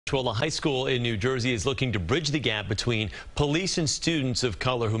Well, a high school in New Jersey is looking to bridge the gap between police and students of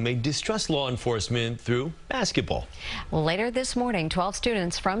color who may distrust law enforcement through basketball. Well, later this morning, 12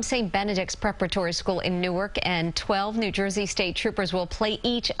 students from St. Benedict's Preparatory School in Newark and 12 New Jersey State Troopers will play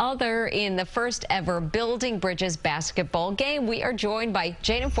each other in the first ever Building Bridges basketball game. We are joined by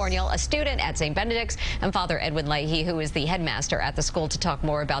Jaden Forniel, a student at St. Benedict's, and Father Edwin Leahy, who is the headmaster at the school, to talk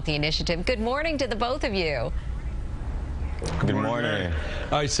more about the initiative. Good morning to the both of you. Good morning.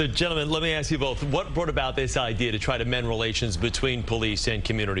 All right, so gentlemen, let me ask you both, what brought about this idea to try to mend relations between police and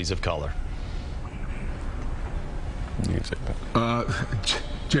communities of color? You can take that.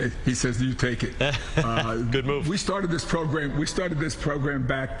 Jay, he says you take it. Good move. We started this program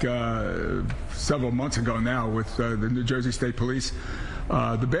back several months ago now with the New Jersey State Police.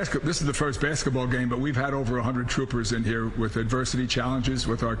 This is the first basketball game, but we've had over 100 troopers in here with adversity challenges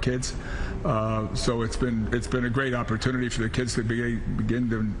with our kids. So it's been a great opportunity for the kids to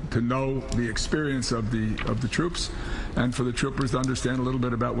begin to know the experience of the troops, and for the troopers to understand a little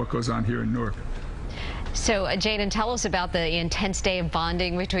bit about what goes on here in Newark. So, Jaden, tell us about the intense day of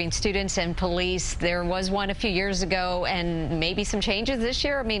bonding between students and police. There was one a few years ago, and maybe some changes this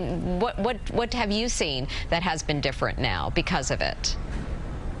year. I mean, what have you seen that has been different now because of it?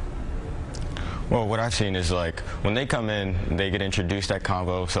 Well, what I've seen is, like, when they come in, they get introduced at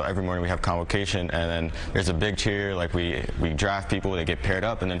convo. So every morning we have convocation, and then there's a big cheer. Like, we draft people, they get paired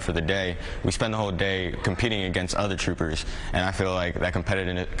up, and then for the day, we spend the whole day competing against other troopers. And I feel like that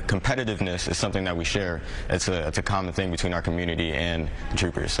competitiveness is something that we share. It's a common thing between our community and the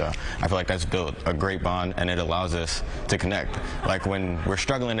troopers. So I feel like that's built a great bond, and it allows us to connect. Like, when we're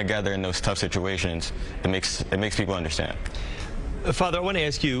struggling together in those tough situations, it makes people understand. Father, I want to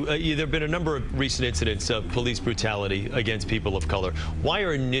ask you, there have been a number of recent incidents of police brutality against people of color. Why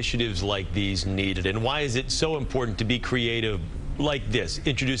are initiatives like these needed, and why is it so important to be creative like this,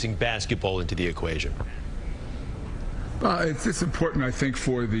 introducing basketball into the equation? It's important, I think,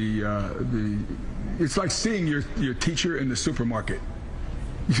 for it's like seeing your teacher in the supermarket.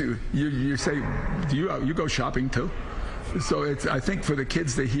 You say, do you go shopping too? So I think for the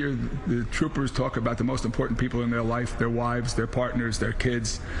kids to hear the troopers talk about the most important people in their life, their wives, their partners, their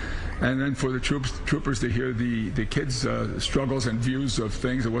kids, and then for the troopers to hear the kids' struggles and views of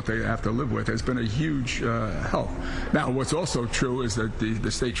things and what they have to live with has been a huge help. Now, what's also true is that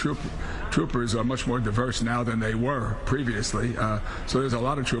the state troopers are much more diverse now than they were previously. So there's a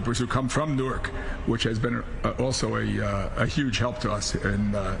lot of troopers who come from Newark, which has been also a huge help to us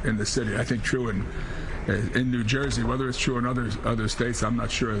in the city. I think true in New Jersey. Whether it's true in other states, I'm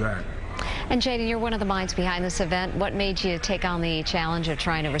not sure of that. And Jaden, you're one of the minds behind this event. What made you take on the challenge of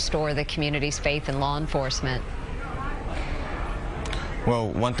trying to restore the community's faith in law enforcement? Well,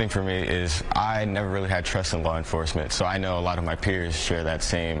 one thing for me is I never really had trust in law enforcement, so I know a lot of my peers share that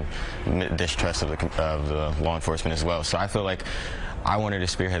same distrust of the law enforcement as well. So I feel like I wanted to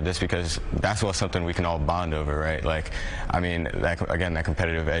spearhead this because that's something we can all bond over, right? Like, I mean, again, that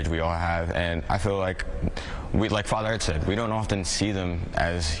competitive edge we all have, and I feel like like Father had said, we don't often see them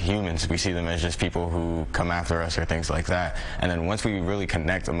as humans. We see them as just people who come after us or things like that. And then once we really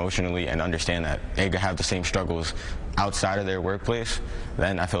connect emotionally and understand that they have the same struggles outside of their workplace,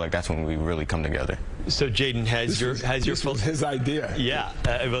 then I feel like that's when we really come together. So Jaden, this was his idea. Yeah,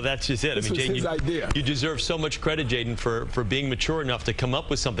 well, that's just it. This was his idea. You deserve so much credit, Jaden, for being mature enough to come up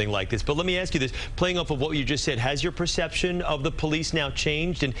with something like this. But let me ask you this, playing off of what you just said, has your perception of the police now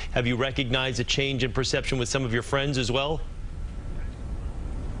changed, and have you recognized a change in perception with some of your friends as well?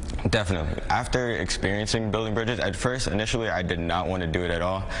 Definitely. After experiencing building bridges, at first, initially, I did not want to do it at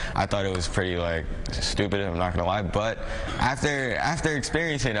all. I thought it was pretty, like, stupid, I'm not going to lie. But after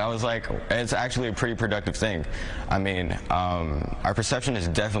experiencing it, I was like, it's actually a pretty productive thing. I mean, our perception has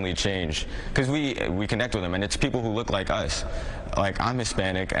definitely changed because we connect with them, and it's people who look like us. Like, I'm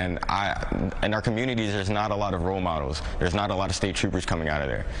Hispanic, and in our communities, there's not a lot of role models. There's not a lot of state troopers coming out of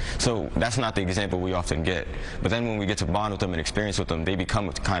there. So that's not the example we often get. But then when we get to bond with them and experience with them, they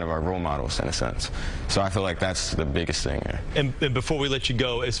become kind of our role models in a sense. So I feel like that's the biggest thing here. And before we let you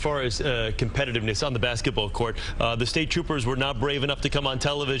go, as far as competitiveness on the basketball court, the state troopers were not brave enough to come on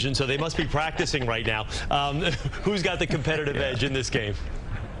television, so they must be practicing right now. Who's got the competitive edge in this game?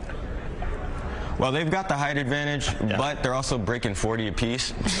 Well, they've got the height advantage, but they're also breaking 40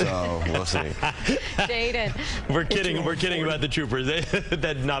 apiece, so we'll see. Jaden. We're kidding about the Troopers.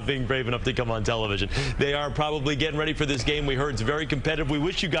 That not being brave enough to come on television. They are probably getting ready for this game. We heard it's very competitive. We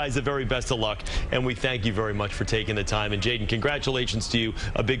wish you guys the very best of luck, and we thank you very much for taking the time. And Jaden, congratulations to you.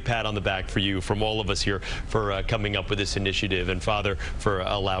 A big pat on the back for you from all of us here for coming up with this initiative, and Father for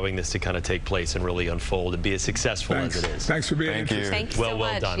allowing this to kind of take place and really unfold and be as successful as it is. Thanks for being here. Thank you so much.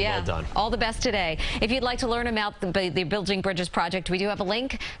 Well done. Yeah. Well done. All the best today. If you'd like to learn about the Building Bridges Project, we do have a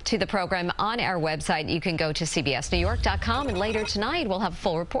link to the program on our website. You can go to cbsnewyork.com, and later tonight we'll have a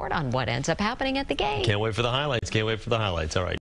full report on what ends up happening at the game. Can't wait for the highlights. Can't wait for the highlights. All right.